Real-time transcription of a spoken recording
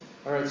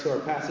All right, so our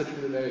passage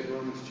for today is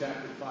Romans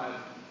chapter 5.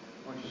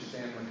 Why don't you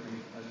stand with me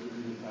as we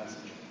read the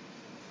passage?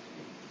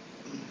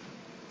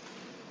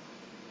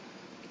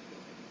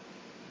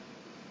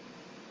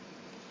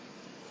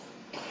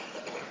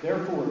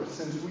 Therefore,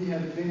 since we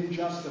have been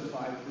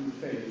justified through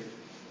faith,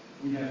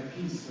 we have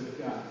peace with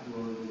God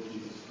through our Lord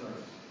Jesus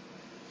Christ,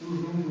 through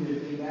whom we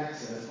have gained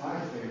access by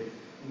faith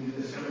into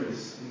this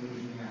grace in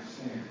which we now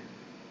stand.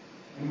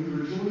 And we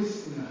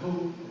rejoice in the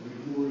hope of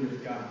the glory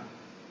of God.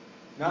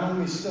 Not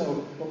only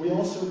so, but we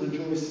also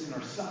rejoice in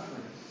our sufferings,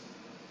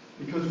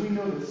 because we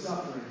know that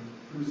suffering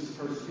produces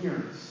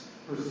perseverance,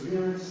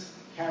 perseverance,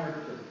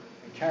 character,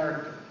 and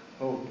character,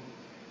 hope.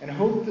 And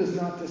hope does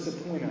not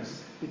disappoint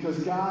us, because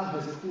God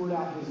has poured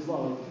out his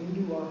love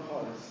into our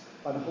hearts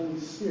by the Holy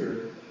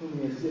Spirit whom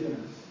he has given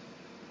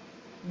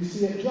us. You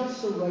see, at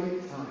just the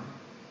right time,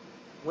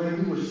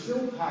 when we were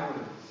still powerless,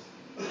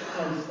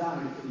 Christ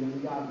died for the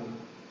ungodly.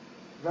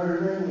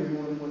 Very rarely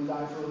will anyone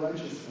die for a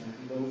righteous man,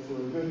 though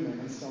for a good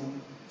man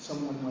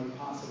someone might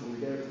possibly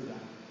dare to die.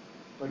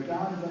 But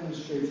God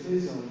demonstrates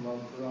his own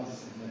love for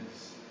us in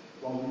this.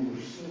 While we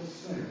were still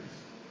sinners,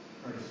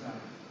 Christ died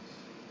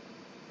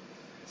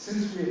for us.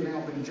 Since we have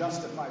now been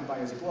justified by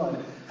his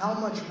blood, how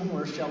much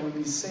more shall we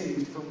be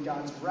saved from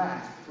God's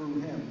wrath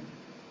through him?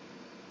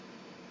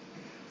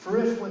 For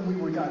if when we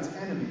were God's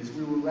enemies,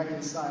 we were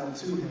reconciled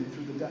to him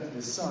through the death of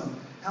his Son,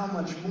 how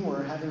much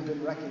more, having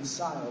been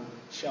reconciled,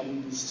 shall we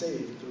be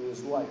saved through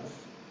his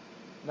life?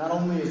 Not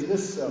only is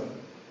this so,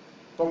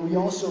 but we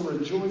also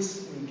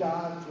rejoice in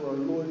God through our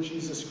Lord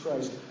Jesus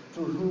Christ,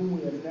 through whom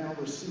we have now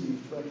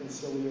received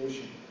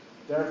reconciliation.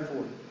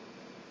 Therefore,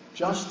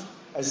 just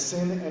as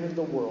sin entered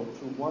the world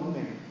through one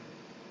man,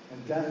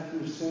 and death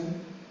through sin,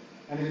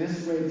 and in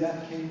this way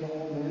death came to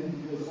all men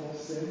because all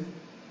sinned.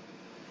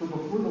 For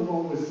before the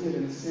law was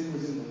given, sin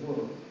was in the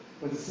world,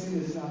 but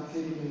sin is not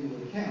taken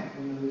into account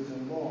when there is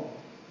no law.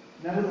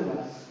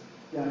 Nevertheless,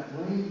 death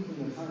reigned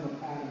from the time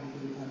of Adam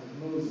to the time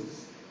of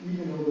Moses,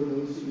 even over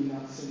those who did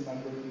not sin by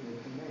breaking the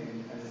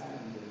command, as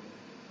Adam did,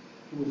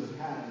 who was a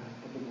pattern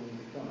of the one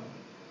to come.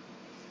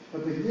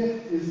 But the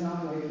gift is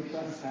not like the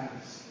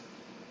trespass.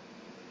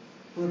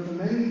 For if the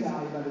many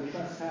died by the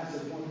trespass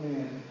of one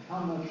man, how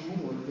much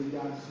more did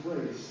God's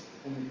grace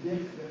and the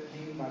gift that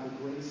came by the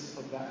grace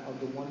of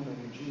the one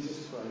man,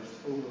 Jesus Christ,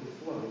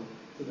 overflow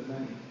to the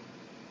many?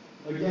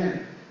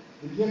 Again,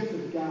 the gift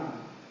of God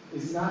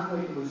is not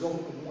like the result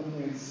of one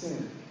man's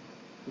sin.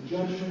 The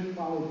judgment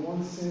followed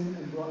one sin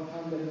and brought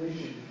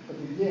condemnation, but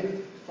the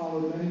gift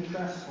followed many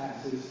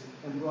trespasses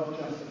and brought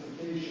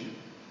justification.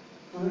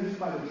 For if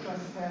by the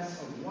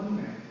trespass of one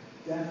man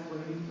death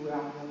reigned through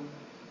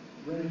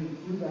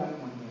that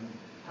one man,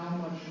 how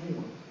much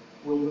more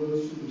will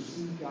those who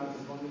receive God's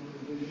abundant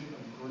provision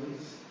of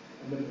grace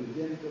and of the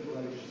gift of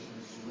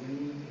righteousness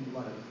reign in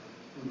life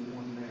through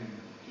one man,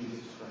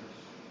 Jesus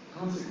Christ?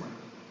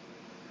 Consequently,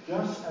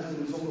 just as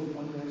the result of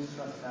one man's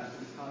trespass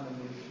is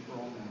condemnation for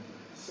all men,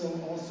 so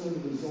also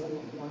the result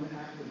of one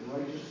act of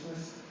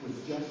righteousness was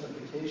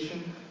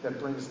justification that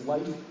brings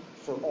life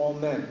for all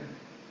men.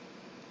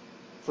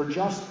 For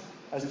just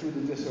as through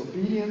the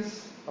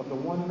disobedience of the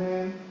one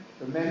man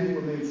the many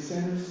were made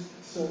sinners,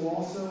 so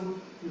also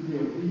through the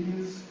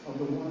obedience of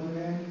the one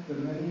man the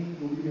many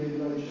will be made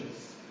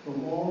righteous. The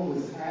law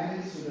was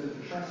added so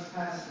that the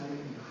trespass might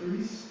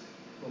increase,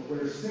 but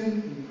where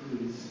sin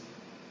increased,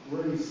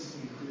 grace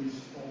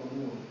increased all the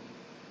more.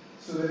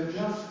 So that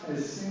just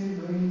as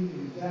sin reigned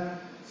in death,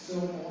 so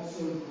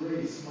also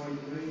grace might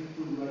reign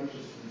through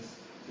righteousness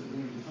to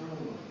bring eternal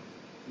life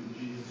through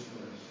Jesus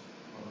Christ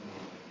our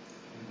Lord.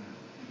 Amen.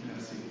 You can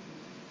see it.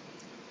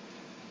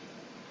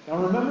 Now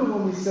remember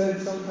when we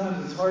said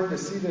sometimes it's hard to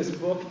see this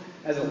book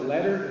as a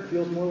letter? It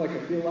feels more like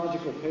a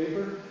theological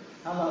paper.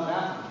 How about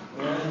that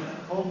one? And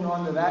holding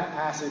on to that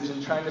passage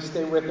and trying to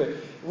stay with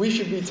it. We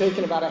should be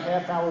taking about a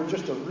half hour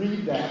just to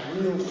read that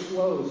real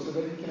slow so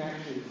that you can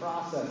actually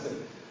process it.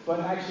 But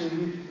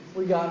actually,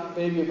 we got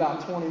maybe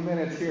about 20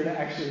 minutes here to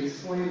actually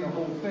explain the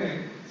whole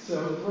thing.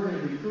 So we're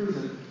going to be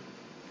cruising.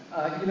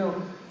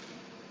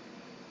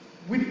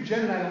 Jen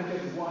and I don't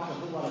get to watch a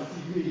whole lot of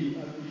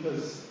TV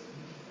because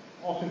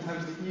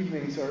oftentimes the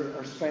evenings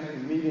are spent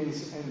in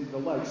meetings and the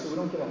like, so we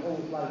don't get a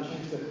whole lot of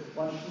chance to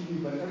watch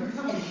TV. But every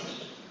time we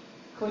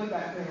click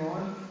that thing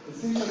on, it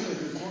seems like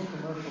there's this one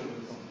commercial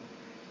that's on.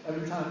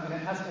 Every time,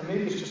 and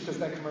maybe it's just because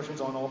that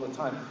commercial's on all the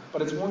time,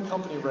 but it's one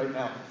company right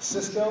now,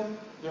 Cisco.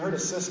 You heard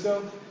of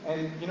Cisco?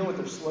 And you know what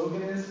their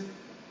slogan is?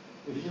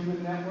 The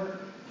Human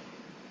Network.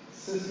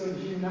 Cisco, the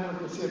Human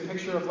Network. You'll see a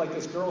picture of like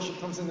this girl. She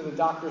comes into the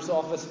doctor's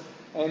office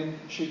and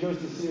she goes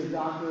to see her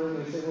doctor,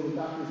 and they say, well, the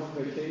doctor's on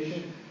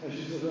vacation. And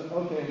she says,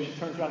 okay. And she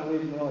turns around and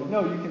leaves, and they're like,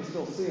 no, you can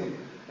still see him.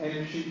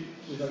 And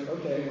she's like,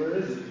 okay, where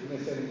is he? And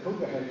they said, in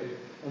Copenhagen.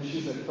 And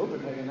she said,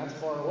 Copenhagen, that's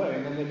far away.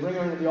 And then they bring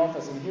her into the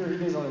office, and here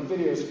he is on a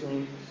video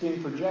screen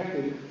being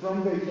projected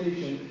from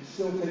vacation,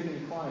 still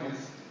taking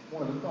clients.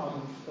 One of the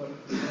problems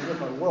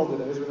with our world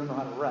today is we don't know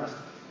how to rest.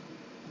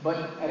 But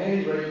at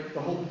any rate,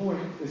 the whole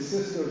point is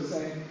Cisco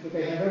saying that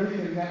they have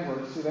everything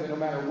networked so that no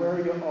matter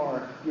where you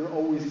are, you're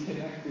always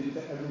connected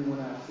to everyone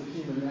else, the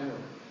human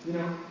network.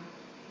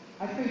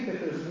 I think that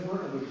there's more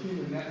of a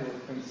human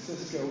network than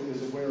Cisco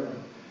is aware of.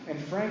 And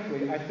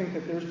frankly, I think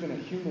that there's been a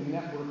human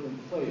network in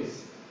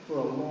place for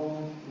a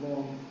long,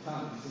 long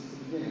time, since the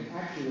beginning.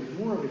 Actually, there's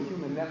more of a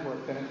human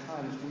network than at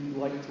times we'd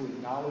like to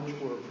acknowledge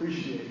or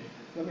appreciate.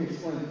 Let me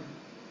explain.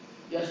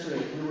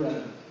 Yesterday, we were at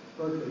a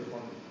birthday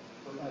party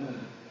for Evan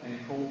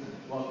and Colton.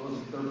 Well, it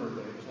wasn't their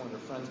birthday, it was one of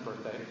their friends'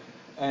 birthday.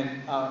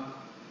 And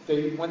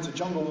they went to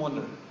Jungle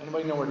Wonder.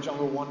 Anybody know where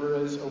Jungle Wonder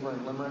is over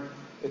in Limerick?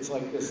 It's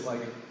like this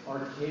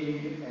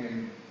arcade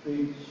and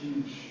big,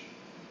 huge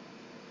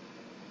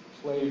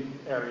play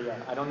area.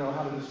 I don't know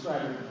how to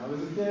describe it. When I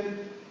was a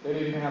kid, they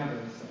didn't have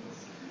those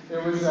things.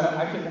 It was,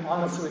 I can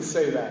honestly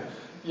say that.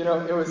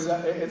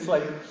 It's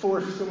like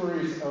 4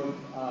 stories of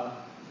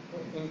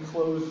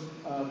enclosed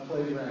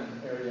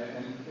playground area,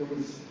 and it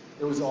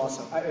was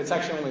awesome. It's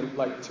actually only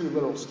like 2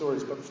 literal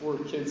stories, but 4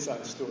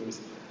 kid-sized stories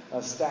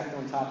stacked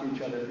on top of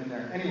each other in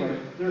there. Anyway,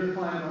 they're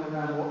climbing all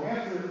around. Well,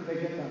 after they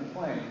get done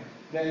playing,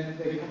 then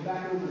they come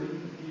back over to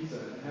eat the pizza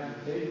and have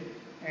a cake.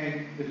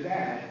 And the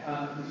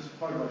dad, this is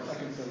part of our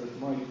second service,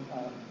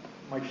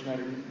 Mike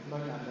Schneider, you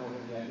might not know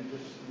him yet.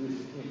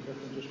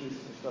 Kristen just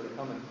recently started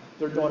coming.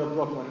 Their daughter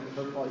Brooklyn is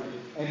her party,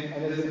 and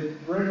as they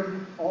bring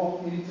them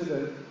all into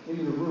the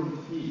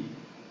room to eat,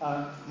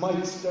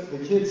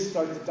 the kids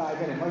start to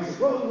dive in, and Mike says,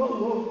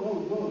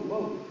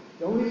 whoa,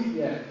 don't eat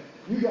yet.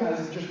 You guys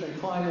have just been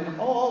climbing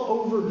all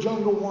over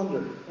Jungle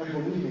Wonder. And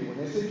believe me, when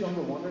they say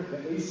Jungle Wonder,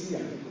 the AC, I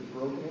think, was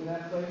broken in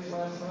that place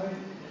last night.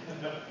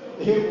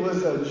 It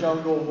was a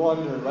jungle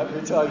wonder, let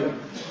me tell you.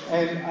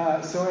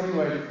 And so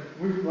anyway,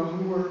 when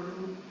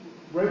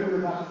we were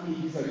about to eat,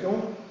 he's like,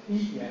 don't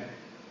eat yet.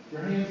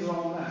 Your hands are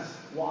all a mess.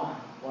 Why?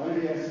 Why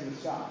did he ask him to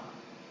stop?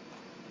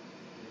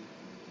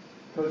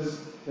 Because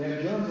they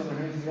have germs on their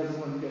hands and he doesn't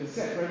want them to get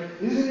sick, right?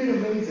 Isn't it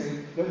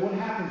amazing that what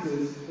happens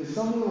is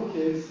some little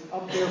kid's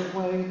up there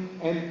playing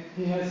and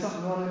he has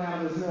something running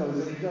out of his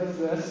nose and he does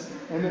this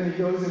and then he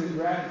goes and he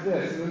grabs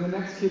this and then the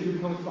next kid who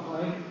comes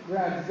behind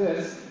grabs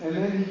this and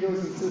then he goes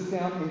and sits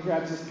down and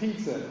grabs his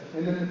pizza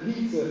and then the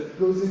pizza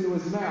goes into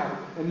his mouth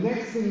and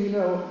next thing you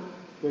know,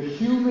 the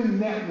human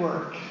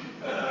network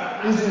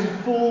is in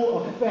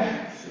full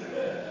effect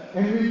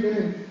and we've been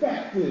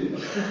infected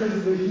because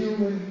of the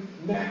human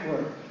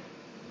network.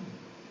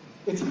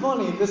 It's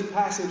funny, this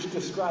passage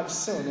describes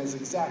sin as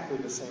exactly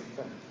the same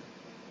thing.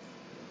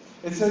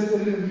 It says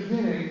that in the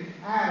beginning,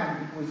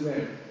 Adam was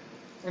there.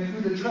 And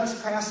through the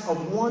trespass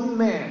of one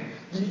man,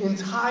 the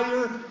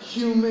entire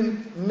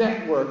human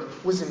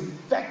network was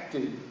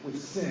infected with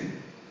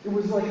sin. It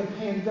was like a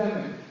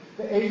pandemic.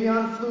 The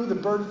avian flu, the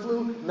bird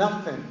flu,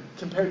 nothing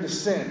compared to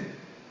sin.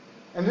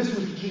 And this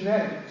was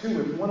genetic,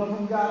 too. If one of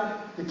them got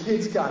it, the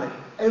kids got it.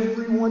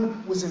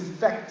 Everyone was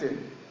infected.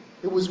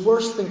 It was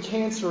worse than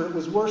cancer. It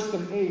was worse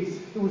than AIDS.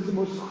 It was the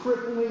most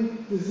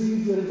crippling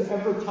disease that has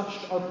ever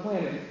touched our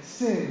planet.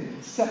 Sin,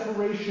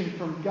 separation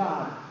from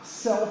God,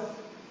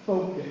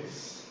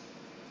 self-focus.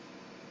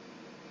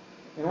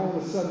 And all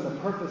of a sudden,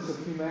 the purpose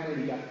of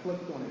humanity got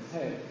flipped on its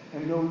head.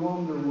 And no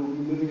longer were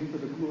we living for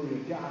the glory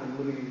of God and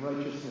living in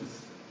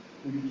righteousness.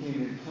 We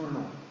became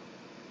internal,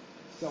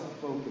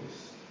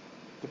 self-focused,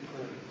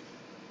 depraved.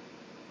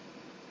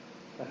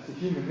 That's the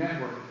human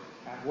network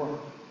at work.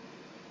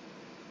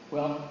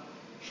 Well,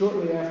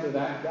 shortly after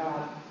that,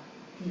 a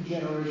few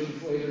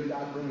generations later,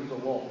 God brings the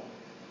law.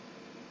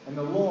 And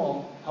the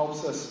law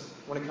helps us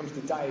when it comes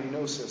to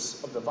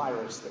diagnosis of the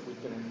virus that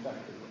we've been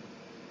infected with.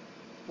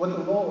 What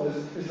the law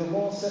is the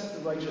law sets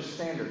the righteous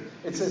standard.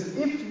 It says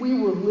if we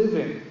were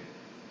living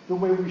the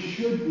way we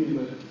should be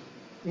living,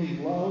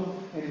 in love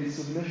and in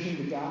submission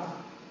to God,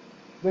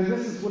 then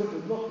this is what it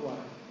would look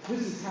like.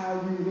 This is how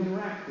we would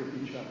interact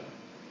with each other.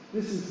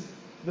 This is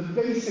the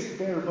basic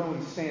bare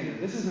bones standard.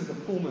 This isn't the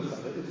fullness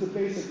of it. It's the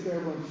basic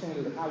bare bones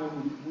standard of how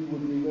we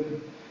would be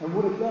living. And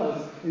what it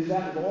does is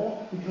that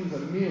law becomes a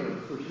mirror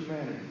for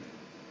humanity.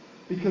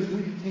 Because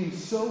we became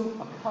so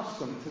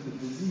accustomed to the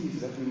disease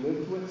that we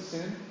lived with,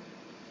 sin,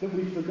 that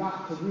we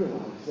forgot to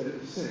realize that it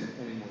was sin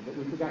anymore. That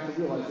we forgot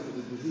to realize it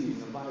was a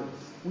disease, a virus.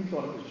 We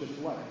thought it was just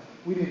life.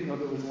 We didn't know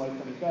there was life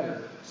any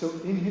better. So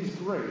in His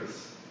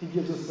grace, He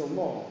gives us the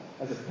law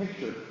as a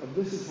picture of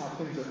this is how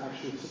things are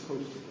actually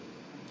supposed to be.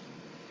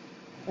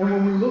 And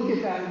when we look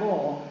at that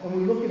law, and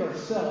we look at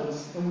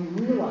ourselves, and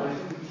we realize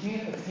that we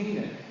can't attain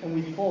it, and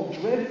we fall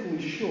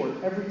dreadfully short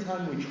every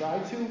time we try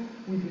to,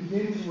 we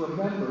begin to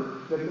remember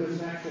that there's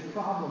an actual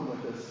problem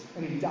with us,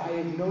 and He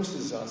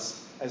diagnoses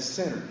us as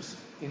sinners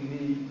in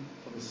need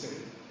of a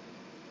Savior.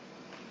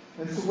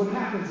 And so what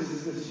happens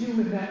is this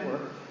human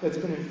network that's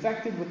been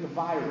infected with the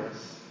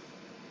virus,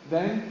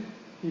 then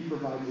He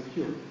provides a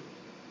cure.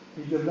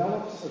 He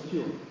develops a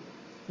cure.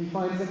 He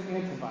finds an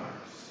antivirus.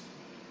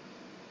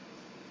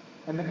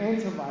 And the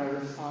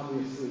antivirus,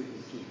 obviously,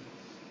 is Jesus.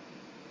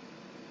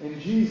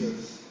 And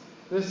Jesus,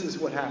 this is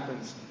what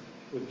happens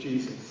with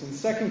Jesus. In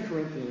 2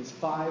 Corinthians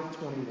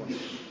 5:21,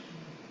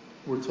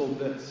 we're told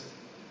this.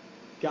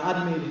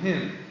 God made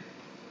Him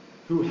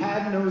who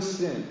had no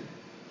sin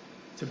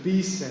to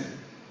be sin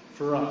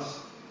for us,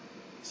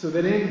 so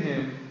that in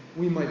Him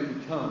we might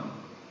become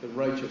the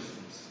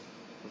righteousness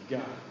of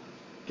God.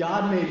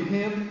 God made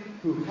him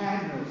who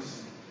had no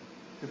sin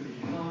to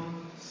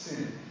become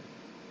sin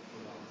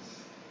for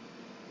us.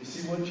 You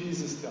see, what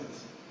Jesus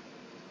does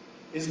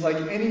is like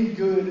any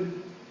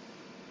good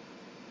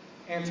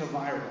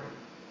antiviral,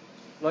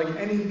 like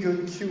any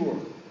good cure.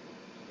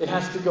 It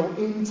has to go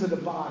into the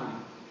body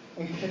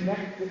and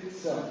connect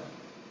itself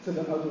to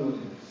the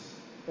ugliness.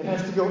 It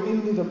has to go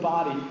into the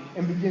body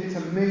and begin to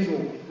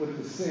mingle with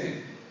the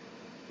sin,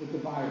 with the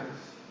virus.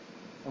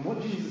 And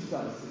what Jesus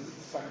does is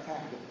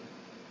spectacular.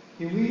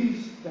 He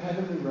leaves the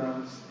heavenly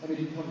realms and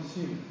he becomes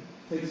human,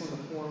 takes on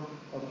the form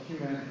of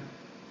humanity.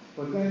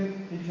 But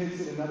then he takes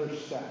it another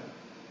step.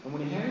 And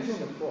when he hangs on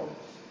the cross,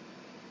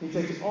 he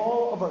takes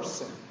all of our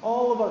sin,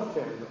 all of our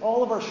failure,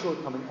 all of our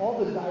shortcoming,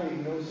 all the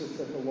diagnosis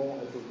that the law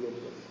has revealed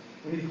to us.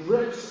 And he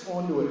grips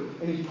onto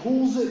it, and he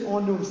pulls it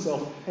onto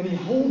himself, and he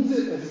holds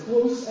it as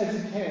close as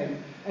he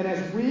can. And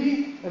as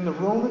we and the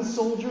Roman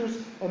soldiers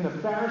and the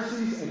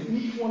Pharisees and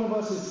each one of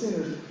us as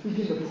sinners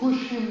begin to push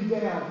him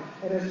down,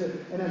 and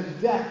as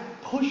death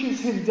pushes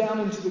him down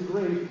into the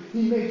grave,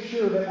 he makes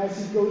sure that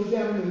as he goes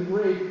down into the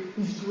grave,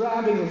 he's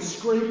grabbing and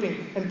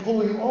scraping and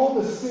pulling all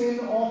the sin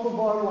off of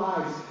our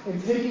lives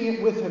and taking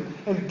it with him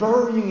and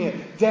burying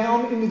it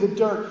down into the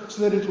dirt,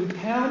 so that as we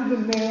pound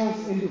the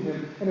nails into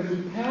him and as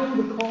we pound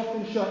the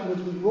coffin shut and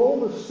as we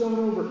roll the stone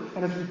over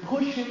and as we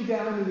push him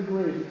down into the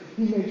grave,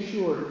 he makes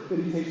sure that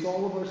he takes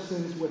all of our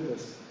sins with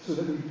us so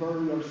that we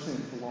bury our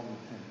sins along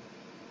with him.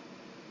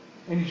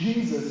 And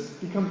Jesus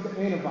becomes the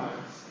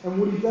antivirus. And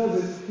what he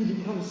does is he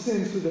becomes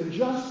sin, so that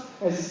just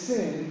as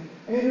sin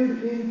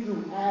entered in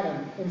through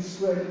Adam and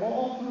spread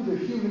all through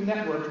the human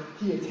network,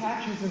 he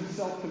attaches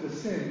himself to the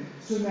sin.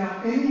 So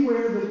now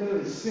anywhere that there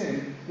is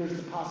sin, there's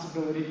the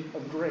possibility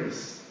of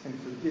grace and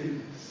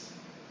forgiveness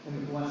and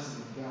the blessing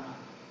of God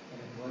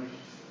and of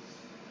righteousness.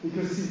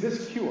 Because see,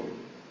 this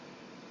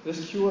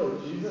cure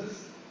of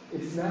Jesus,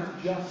 it's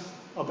not just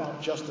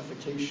about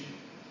justification.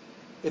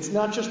 It's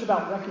not just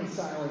about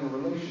reconciling a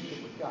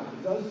relationship with God.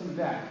 It does do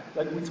that,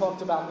 like we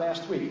talked about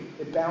last week.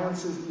 It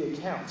balances the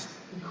accounts.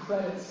 He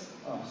credits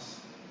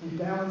us. He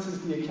balances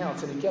the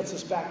accounts, and he gets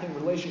us back in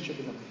relationship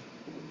with him.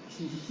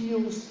 He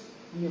heals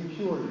the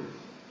impurities.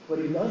 But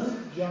he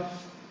doesn't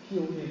just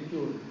heal the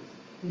impurities.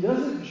 He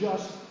doesn't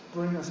just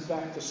bring us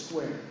back to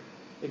square.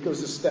 It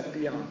goes a step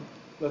beyond.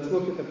 Let's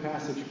look at the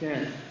passage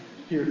again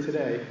here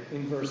today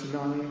in verse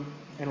 9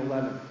 and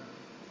 11.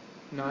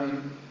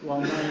 9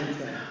 and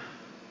 10.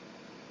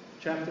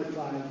 Chapter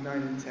 5, 9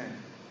 and 10.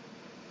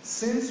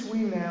 Since we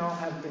now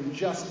have been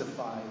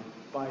justified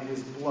by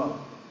his blood.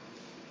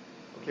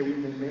 Okay,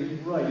 we've been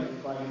made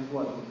right by his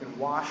blood. We've been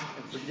washed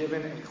and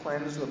forgiven and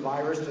cleansed. The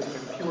virus has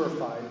been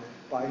purified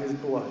by his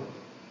blood.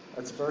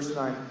 That's verse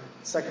 9,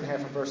 second half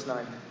of verse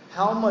 9.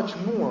 How much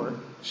more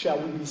shall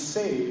we be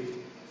saved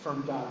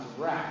from God's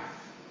wrath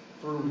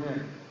through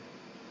him?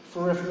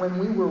 For if when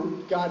we were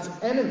God's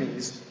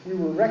enemies, we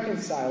were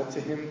reconciled to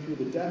him through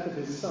the death of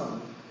his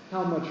Son,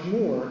 how much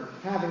more,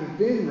 having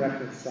been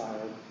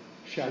reconciled,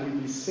 shall we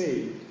be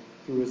saved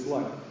through his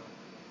life?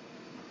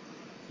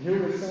 You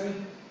hear what it's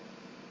saying?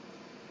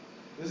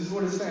 This is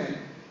what it's saying.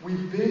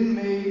 We've been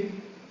made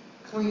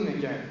clean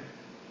again.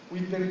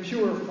 We've been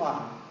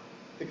purified.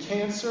 The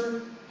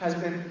cancer has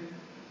been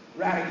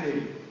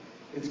eradicated.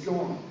 It's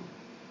gone.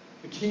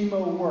 The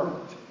chemo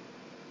worked.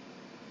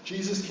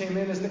 Jesus came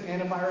in as the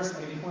antivirus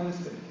and he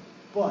cleansed it.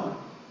 But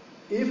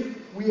if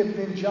we have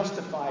been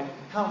justified,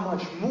 how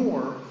much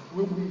more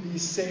will we be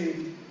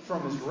saved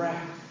from his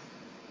wrath?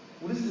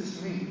 What does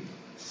this mean?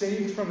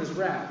 Saved from his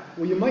wrath.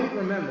 Well, you might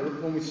remember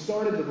when we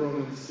started the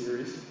Romans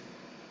series,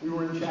 we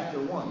were in chapter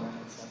 1, that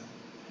would say.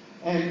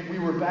 And we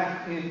were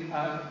back in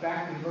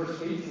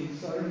verse 18,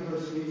 starting in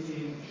verse 18 of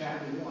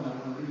chapter 1. I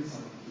want to read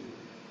something to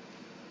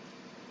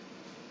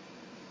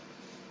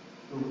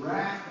you. The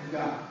wrath of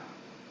God.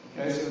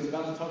 Okay, so it's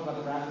about to talk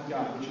about the wrath of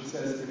God, which it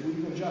says, if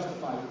we've been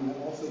justified, we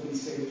will also be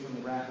saved from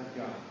the wrath of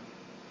God.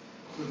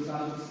 So it's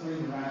about to explain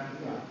the wrath of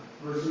God.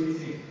 Verse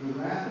 18, the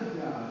wrath of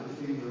God is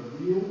being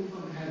revealed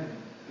from heaven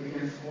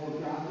against all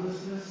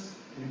godlessness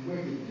and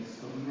wickedness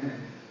of men,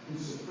 who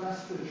suppress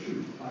the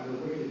truth by their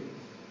wickedness.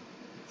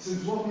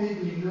 Since what may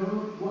be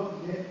known about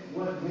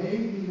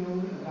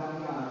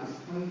God is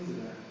plain to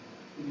them,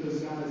 because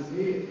God has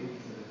made it plain to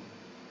them.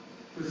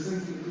 For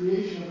since the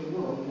creation of the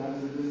world,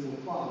 God's invisible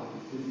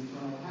qualities, his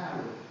eternal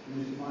power, and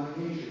his divine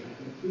nature have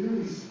been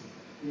clearly seen,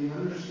 being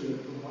understood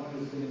from what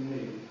has been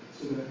made,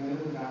 so that men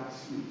are without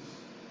excuse.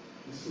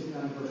 Let's skip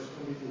down to verse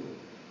 24.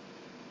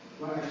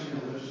 Well, actually,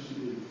 no, let's just keep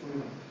reading.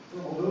 21. For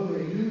although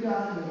they knew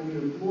God, they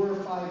neither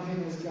glorified him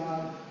as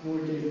God, nor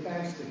gave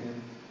thanks to him,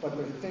 but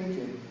their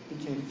thinking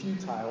became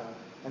futile,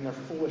 and their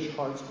foolish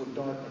hearts were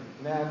darkened.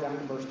 Now down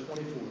to verse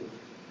 24.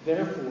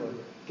 Therefore,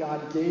 God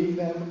gave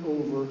them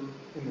over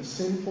in the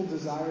sinful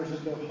desires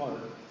of their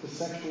heart to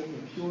sexual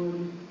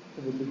impurity,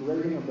 to the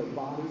degrading of their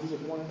bodies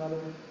with one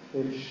another.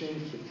 They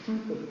exchanged the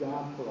truth of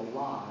God for a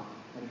lie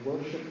and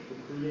worshipped the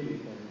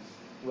created things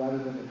rather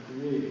than the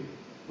Creator,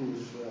 who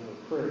is forever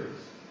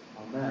praised.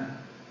 Amen.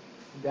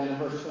 Down in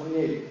verse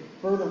 28.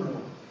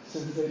 Furthermore,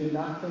 Since they did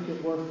not think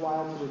it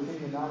worthwhile to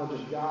retain the knowledge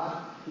of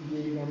God, he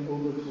gave them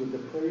over to a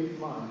depraved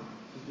mind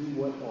to do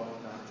what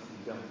ought not to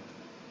be done.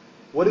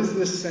 What is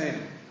this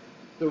saying?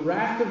 The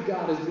wrath of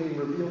God is being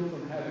revealed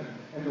from heaven,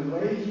 and the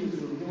way he is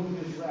revealing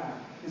his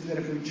wrath is that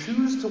if we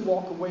choose to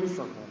walk away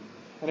from him,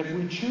 and if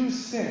we choose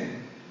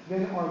sin,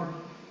 then our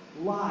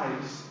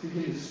lives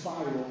begin to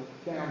spiral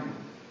downward.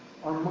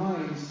 Our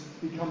minds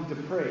become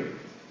depraved,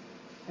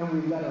 and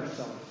we let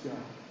ourselves go.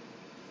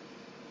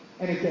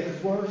 And it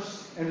gets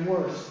worse and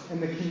worse,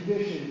 and the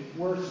condition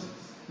worsens.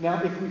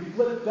 Now, if we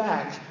flip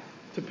back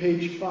to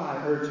page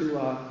 5, or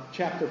to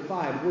chapter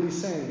 5, what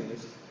he's saying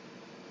is,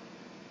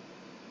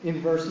 in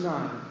verse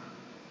 9,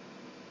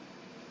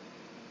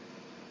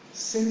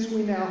 since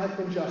we now have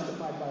been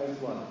justified by his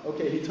blood.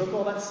 Okay, he took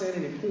all that sin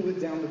and he pulled it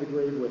down to the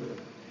grave with him.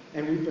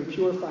 And we've been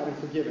purified and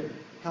forgiven.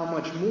 How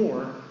much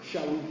more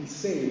shall we be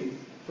saved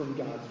from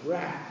God's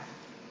wrath?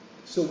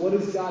 So what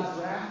is God's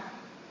wrath?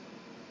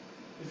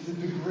 It's the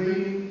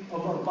degrading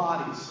of our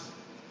bodies,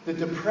 the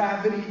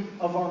depravity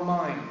of our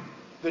mind,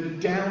 the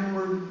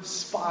downward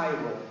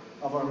spiral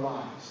of our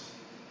lives.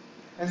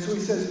 And so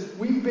he says,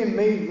 we've been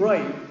made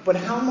right, but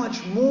how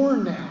much more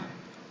now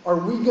are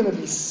we going to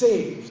be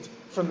saved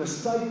from the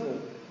cycle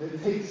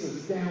that takes us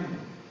downward?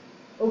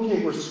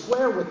 Okay, we're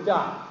square with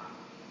God.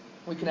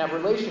 We can have a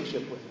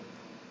relationship with him.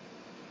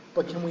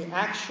 But can we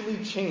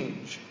actually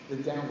change the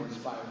downward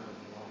spiral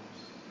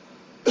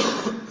of our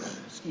lives?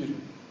 Excuse me.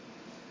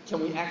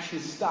 Can we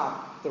actually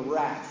stop the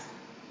wrath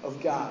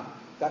of God?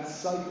 That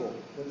cycle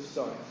that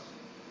starts.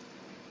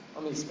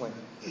 Let me explain.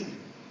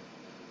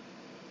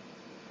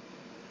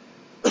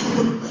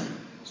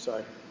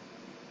 Sorry.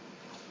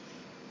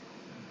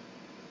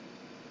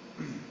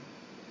 There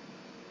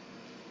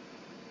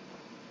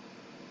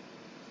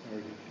we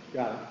go.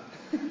 Got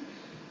it.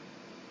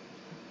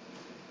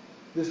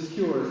 This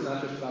cure is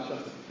not just about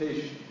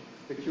justification.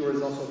 The cure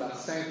is also about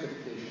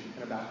sanctification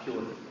and about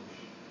purification.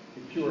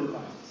 He purifies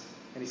us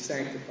and he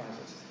sanctifies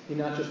us. He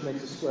not just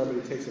makes us square, but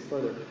he takes it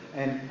further.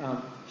 And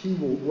he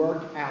will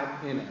work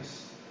out in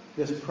us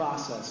this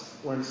process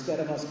where instead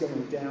of us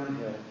going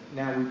downhill,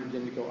 now we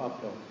begin to go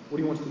uphill. What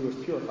he wants to do is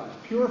purify us.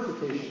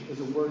 Purification is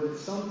a word that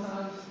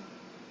sometimes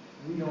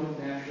we don't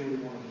naturally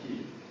want to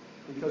hear,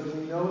 because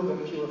we know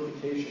that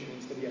purification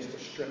means that he has to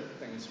strip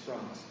things from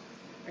us.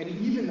 And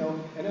even though,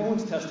 and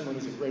Owen's testimony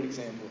is a great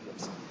example of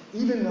this,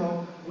 even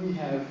though we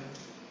have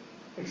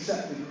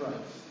accepted Christ,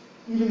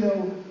 even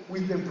though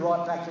we've been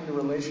brought back into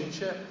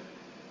relationship,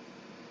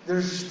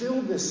 there's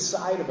still this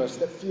side of us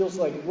that feels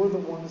like we're the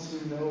ones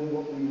who know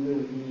what we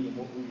really need and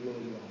what we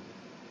really want.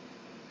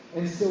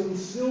 And so we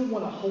still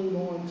want to hold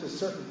on to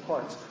certain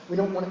parts. We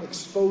don't want to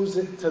expose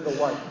it to the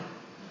light.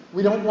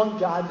 We don't want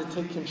God to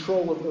take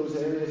control of those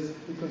areas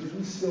because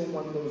we still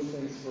want those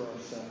things for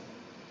ourselves.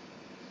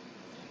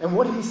 And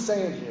what he's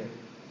saying here,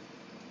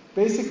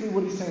 basically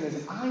what he's saying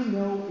is, I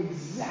know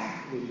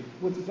exactly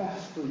what's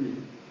best for you.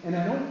 And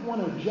I don't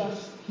want to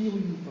just heal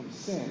you from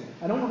sin.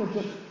 I don't want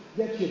to just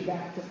get you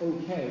back to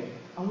okay.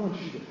 I want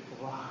you to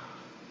thrive.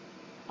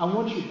 I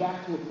want you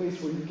back to a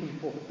place where you can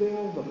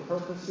fulfill the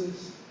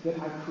purposes that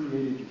I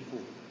created you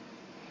for.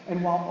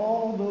 And while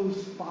all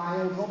those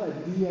files, all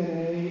that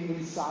DNA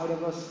inside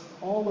of us,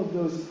 all of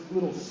those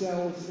little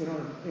cells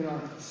in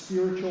our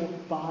spiritual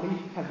body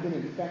have been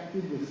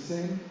infected with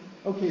sin,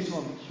 okay, so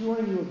I'm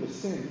curing you of the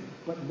sin,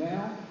 but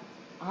now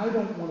I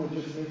don't want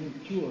to just make you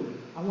cured.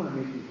 I want to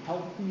make you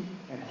healthy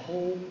and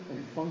whole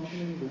and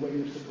functioning the way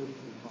you're supposed to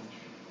be functioning.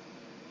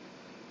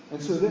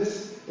 And so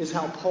this is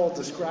how Paul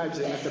describes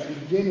it at the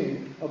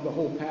beginning of the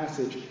whole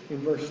passage in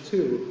verse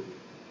 2.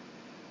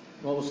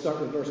 Well, we'll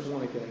start with verse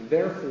 1 again.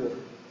 Therefore,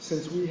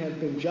 since we have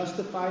been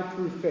justified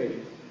through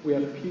faith, we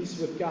have peace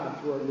with God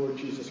through our Lord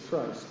Jesus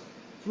Christ,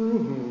 through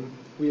whom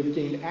we have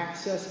gained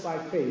access by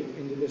faith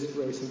into this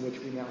grace in which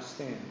we now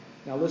stand.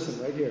 Now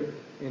listen right here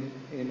in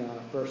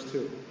verse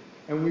 2.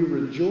 And we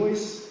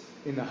rejoice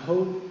in the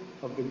hope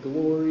of the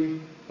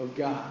glory of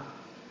God.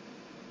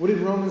 What did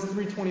Romans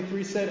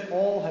 3:23 say?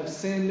 All have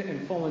sinned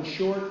and fallen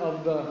short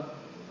of the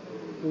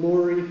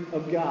glory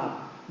of God.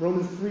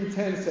 Romans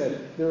 3:10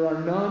 said, there are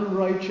none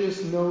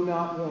righteous, no,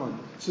 not one.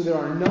 So there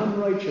are none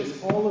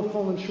righteous. All have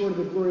fallen short of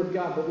the glory of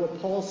God. But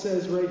what Paul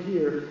says right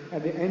here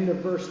at the end of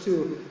verse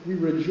 2, we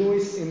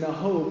rejoice in the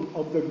hope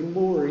of the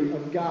glory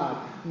of God.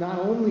 Not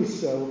only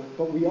so,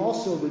 but we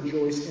also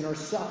rejoice in our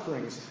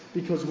sufferings,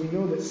 because we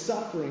know that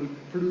suffering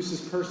produces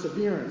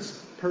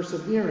perseverance.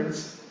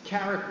 Perseverance,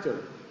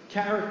 character.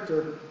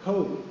 Character,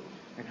 hope.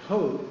 And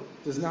hope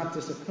does not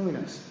disappoint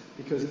us,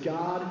 because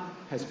God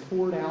has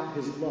poured out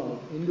his love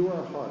into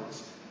our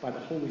hearts by the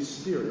Holy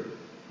Spirit,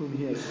 whom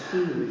he has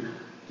freely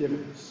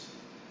given us.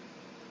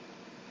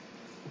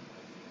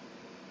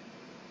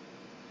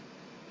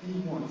 He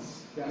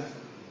wants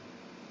desperately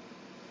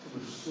to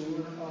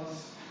restore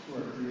us to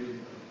our creative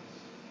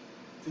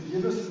purpose, to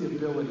give us the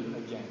ability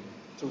again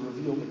to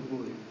reveal the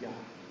glory of God,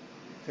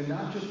 to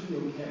not just be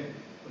okay,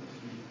 but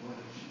to be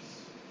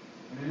righteous.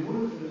 And in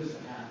order for this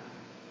to happen,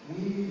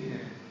 we need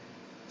him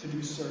to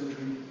do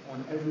surgery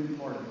on every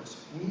part of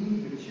us. We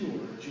need the cure,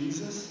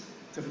 Jesus,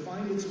 to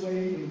find its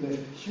way into the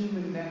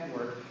human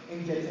network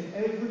and get to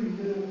every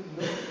little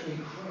nook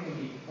and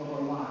cranny of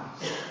our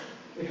lives.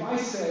 If I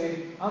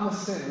say, I'm a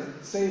sinner,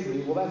 save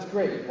me, well, that's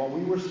great. While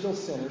we were still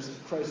sinners,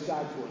 Christ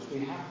died for us. We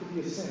have to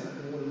be a sinner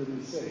in order to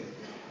be saved.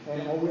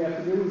 And all we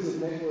have to do is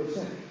admit we're a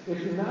sinner. If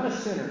you're not a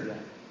sinner yet,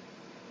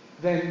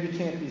 then you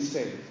can't be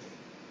saved.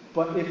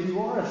 But if you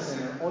are a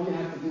sinner, all you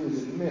have to do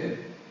is admit it,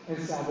 and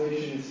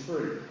salvation is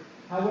free.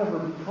 However,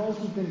 because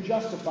we've been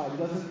justified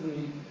doesn't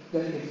mean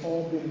that it's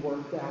all been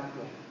worked out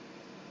yet.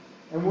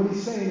 And what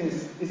he's saying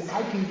is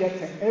I can get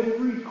to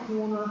every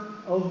corner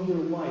of your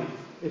life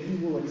if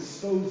you will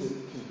expose it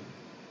to me.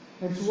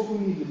 And so what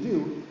we need to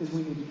do is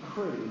we need to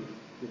crave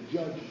the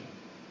judgment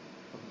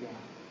of God.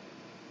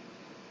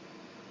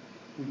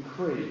 We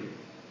crave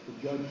the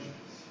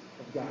judgments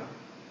of God.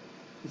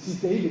 You see,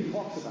 David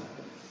talks about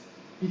this.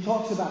 He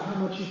talks about how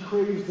much he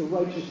craves the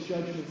righteous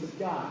judgments of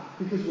God.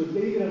 Because what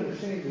David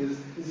understands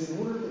is in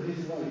order for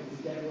his life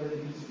to get where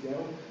it needs to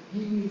go, he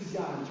needs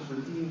God to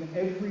redeem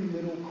every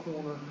little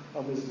corner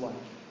of his life.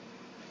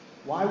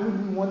 Why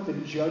would we want the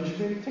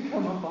judgment to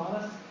come upon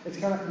us? It's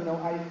kind of,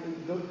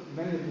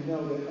 many of you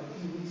know that a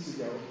few weeks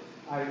ago,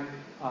 I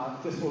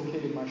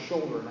dislocated my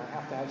shoulder, and I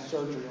have to have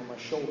surgery on my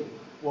shoulder.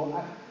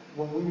 Well,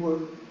 when we were,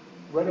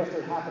 right after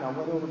it happened, I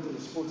went over to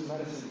the sports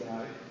medicine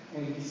guy,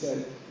 and he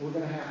said, we're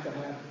going to have,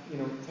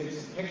 take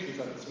some pictures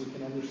of it so we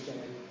can understand,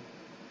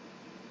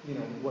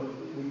 what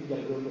we can get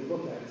a real good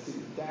look at and see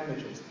the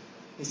damages.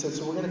 He said,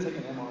 so we're going to take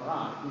an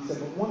MRI. He said,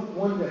 but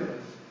one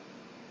difference.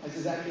 This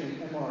is actually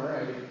an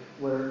MRA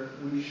where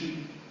we shoot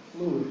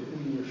fluid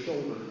into your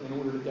shoulder in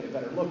order to get a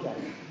better look at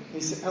it. He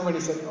said,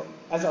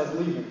 as I was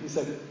leaving, he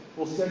said,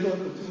 we'll schedule it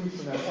for 2 weeks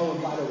from now. Oh,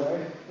 and by the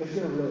way, it's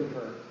going to really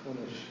hurt when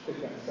they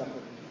stick that stuff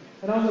in.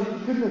 And I was like,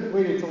 you couldn't have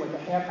waited until like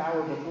a half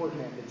hour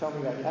beforehand to tell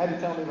me that. You had to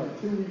tell me like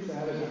 2 weeks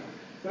ahead of time.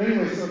 But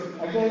anyway, so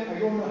I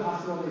go into the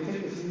hospital, and they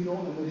take this needle,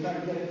 and they try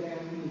to get it down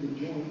into the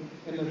joint,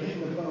 and they're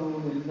hitting the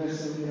bone and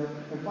this,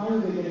 and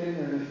finally they get it in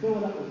there, and they fill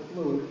it up with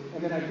fluid,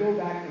 and then I go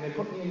back, and they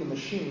put me in the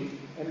machine,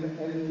 and the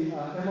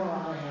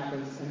MRI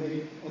happens, and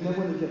then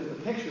when they get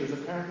the pictures,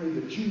 apparently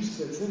the juice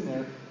that's in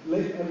there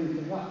lit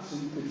everything up, so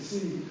you could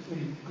see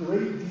in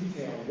great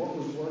detail what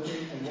was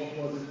working and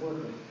what wasn't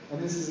working.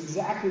 And this is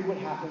exactly what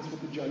happens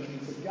with the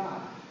judgments of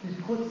God. He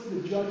puts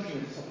the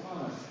judgments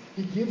upon us.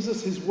 He gives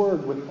us His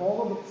Word with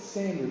all of its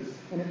standards,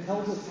 and it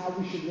tells us how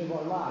we should live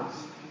our lives.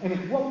 And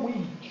if what we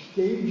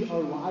gauge our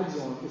lives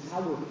on is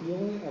how we're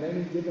feeling at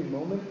any given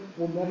moment,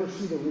 we'll never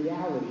see the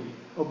reality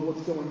of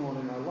what's going on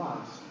in our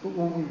lives. But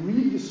when we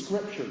read the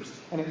Scriptures,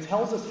 and it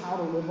tells us how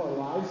to live our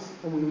lives,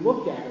 and we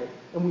look at it,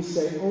 and we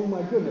say, oh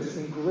my goodness,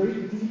 in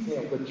great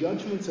detail, the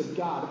judgments of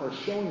God are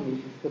showing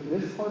me that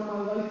this part of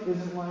my life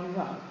isn't lining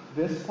up.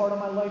 This part of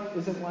my life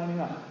isn't lining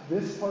up.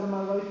 This part of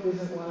my life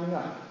isn't lining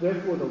up.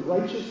 Therefore, the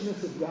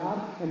righteousness of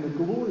God and the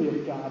glory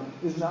of God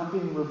is not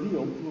being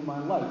revealed through my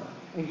life.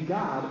 And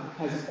God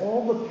has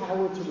all the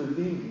power to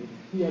redeem me.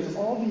 He has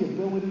all the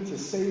ability to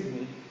save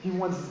me. He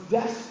wants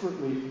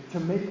desperately to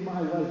make my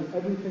life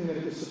everything that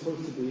it is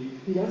supposed to be.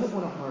 He doesn't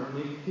want to harm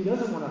me. He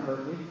doesn't want to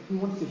hurt me. He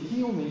wants to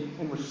heal me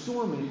and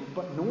restore me.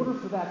 But in order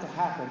for that to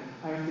happen,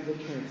 I have to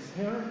get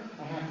transparent.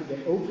 I have to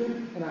get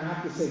open. And I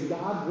have to say,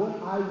 God, what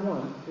I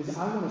want is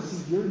I want to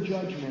see your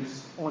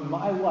judgments on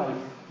my life,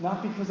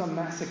 not because I'm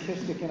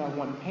masochistic and I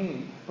want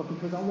pain, but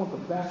because I want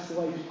the best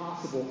life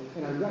possible.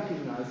 And I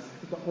recognize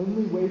that the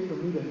only way for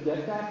me to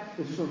get that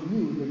is for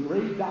you, the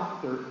great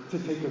doctor, to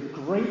take a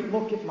great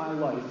look at my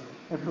life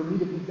and for me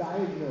to be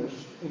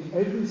diagnosed in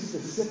every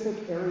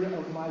specific area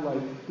of my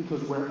life,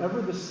 because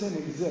wherever the sin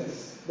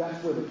exists,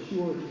 that's where the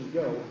cure can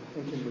go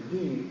and can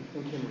redeem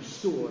and can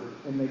restore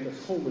and make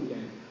us whole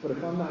again. But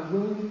if I'm not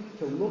willing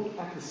to look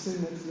at the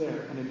sin that's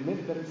there and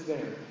admit that it's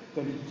there,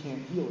 then He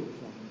can't heal it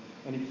for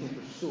me, and He can't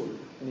restore it,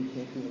 and He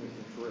can't do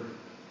anything for it.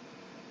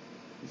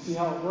 You see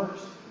how it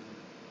works?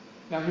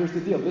 Now here's the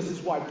deal. This is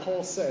why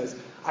Paul says,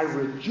 I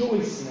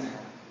rejoice now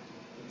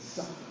in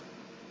suffering.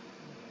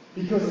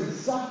 Because in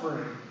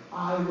suffering,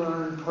 I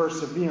learn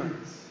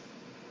perseverance.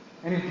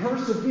 And in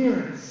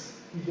perseverance,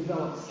 He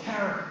develops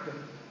character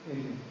in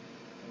me.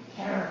 And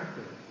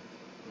character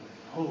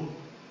is hope.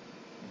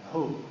 And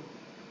hope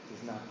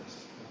does not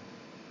disappoint.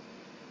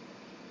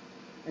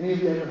 Any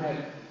of you ever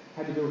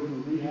had to go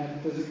through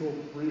rehab, physical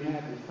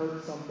rehab? You've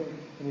hurt something,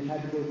 and you've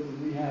had to go through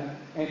rehab.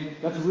 And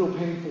that's a real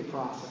painful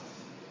process.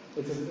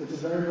 It's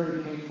a very,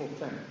 very painful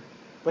thing.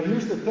 But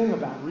here's the thing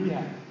about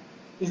rehab,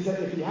 is that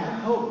if you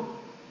have hope,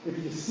 if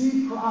you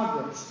see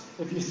progress,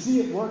 if you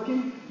see it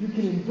working, you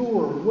can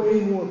endure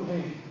way more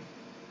pain.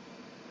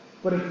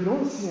 But if you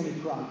don't see any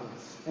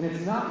progress, and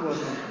it's not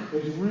working,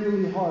 it's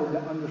really hard to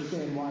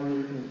understand why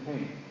you're in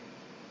pain.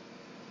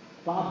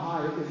 Bob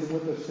Hyatt isn't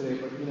with us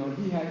today, but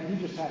he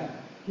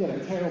had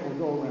a terrible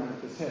go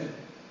around with his hip,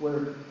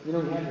 where he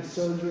had the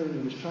surgery and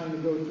he was trying to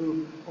go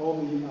through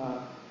all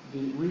the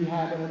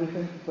rehab and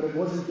everything, but it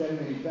wasn't getting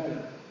any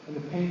better. And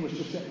the pain was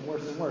just getting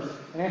worse and worse.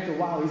 And after a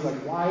while, he's like,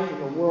 why in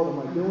the world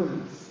am I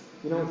doing this?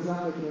 It's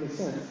not making any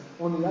sense.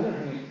 On the other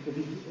hand,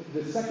 if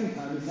the second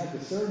time he's had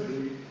the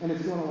surgery and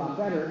it's going a lot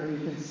better, and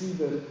you can see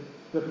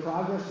the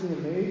progress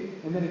being made,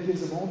 and then it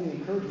gives him all the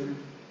encouragement,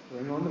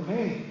 bring on the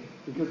pain.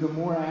 Because the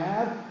more I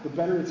have, the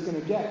better it's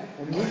going to get.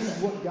 And this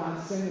is what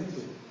God's saying to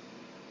us.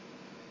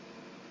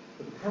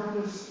 The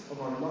purpose of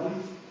our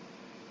life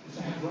is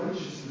to have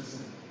righteousness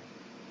in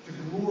it,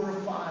 to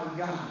glorify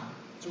God,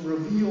 to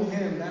reveal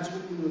Him. That's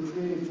what we were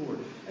created for.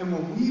 And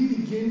when we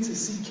begin to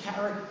see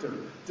character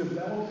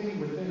developing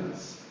within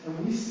us,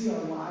 and we see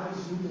our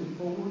lives moving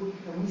forward,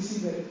 and we see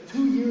that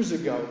 2 years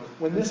ago,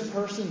 when this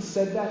person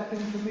said that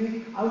thing to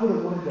me, I would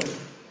have wanted to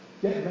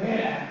get mad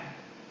at him.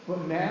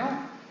 But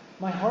now,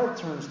 my heart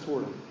turns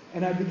toward him,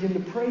 and I begin to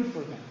pray for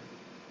them.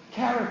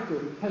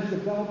 Character has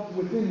developed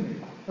within me.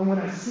 And when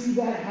I see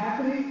that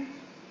happening,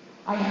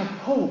 I have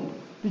hope,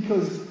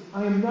 because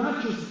I am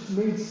not just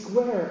made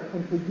square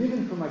and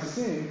forgiven for my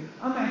sin,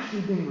 I'm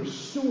actually being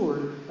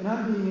restored, and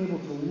I'm being able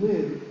to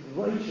live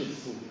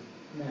righteously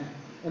now.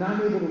 And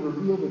I'm able to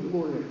reveal the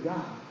glory of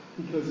God,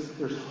 because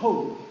there's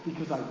hope,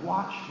 because I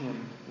watch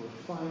Him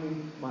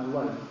refining my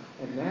life.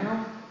 And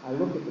now I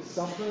look at the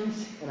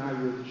sufferings, and I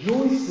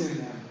rejoice in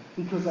them,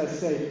 because I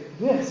say,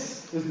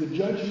 this is the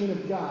judgment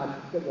of God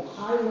that will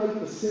highlight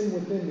the sin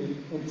within me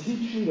and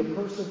teach me to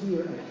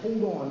persevere and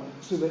hold on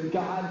so that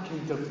God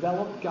can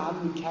develop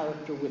godly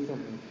character within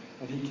me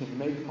and He can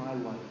make my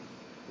life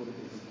what it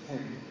is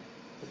intended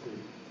to be.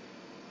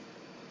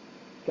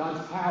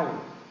 God's power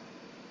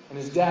and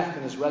His death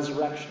and His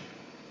resurrection.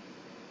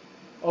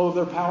 Oh,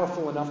 they're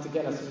powerful enough to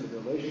get us into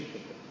relationship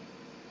with Him.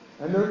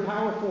 And they're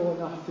powerful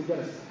enough to get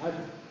us to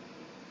heaven.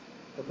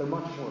 But they're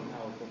much more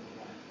powerful than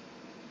that.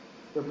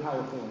 They're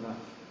powerful enough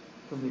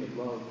for me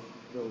to love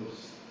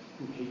those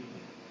who hate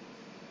me,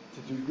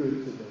 to do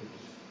good to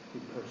those who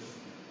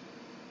persecute me,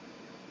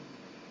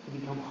 to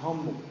become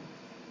humble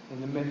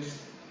in the midst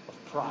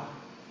of pride.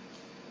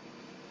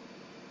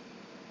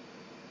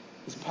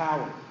 His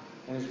power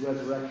and His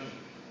resurrection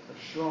are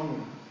strong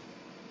enough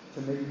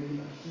to make me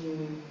a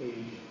healing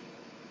agent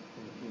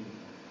in the human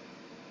life.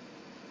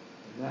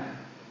 And that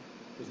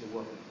is the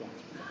work of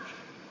God's redemption.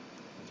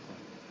 Let's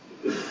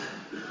pray.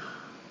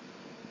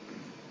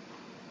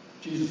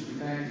 Jesus, we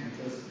thank You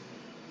because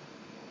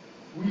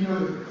we know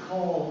that the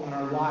call on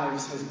our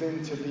lives has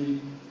been to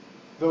be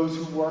those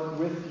who work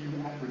with You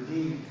at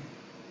redeeming.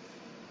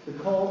 The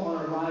call on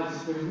our lives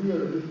has been we are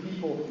to be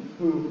people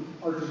who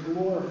are to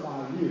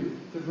glorify You,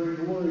 to bring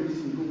glory to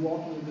You, who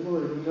walk in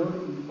glory. We know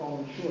that we've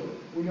fallen short.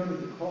 We know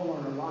that the call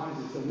on our lives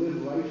is to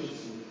live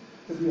righteously,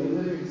 to be a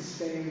living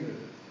standard,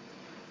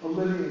 a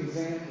living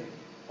example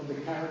of the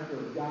character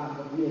of God,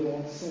 but we have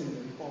all sinned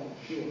and fallen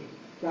short.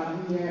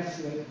 God, we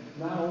ask that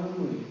not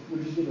only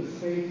would You give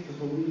us faith to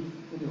believe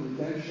in the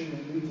redemption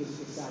that leads us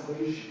to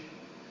salvation,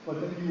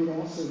 but that You would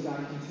also,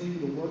 God, continue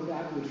to work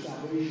out Your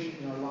salvation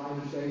in our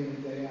lives day in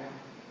and day out.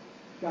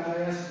 God,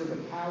 I ask for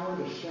the power,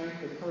 the strength,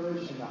 the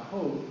courage, and the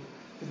hope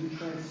to be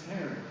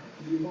transparent,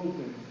 to be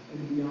open,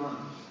 and to be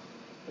honest.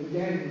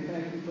 Again, we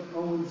thank You for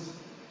Owen's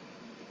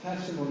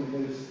testimony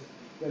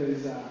that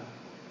is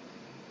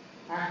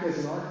act as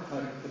an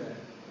archetype today.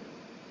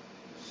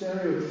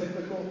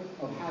 Stereotypical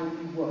of how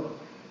You work,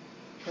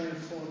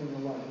 transforming a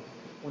life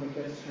when it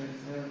gets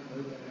transparent,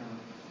 open,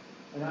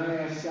 and honest. And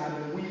I ask, God,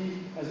 that we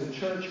as a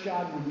church,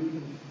 God, would be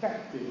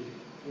infected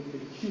with the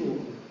cure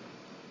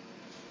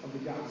of the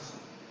gospel.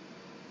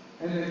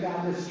 And that,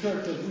 God, this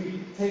church, as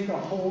we take a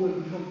hold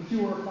and become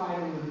purified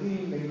and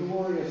redeemed and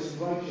glorious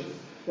and righteous,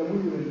 that we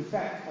would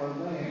infect our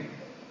land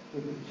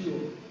with the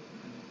cure.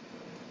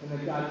 And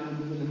that, God, You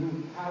would begin to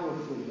move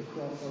powerfully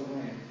across our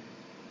land,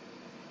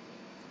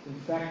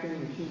 infecting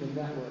the human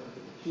network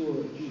with the cure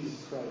of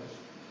Jesus Christ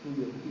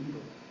through Your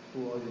people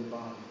who are Your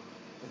body.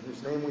 In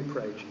whose name we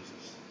pray,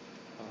 Jesus.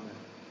 Amen.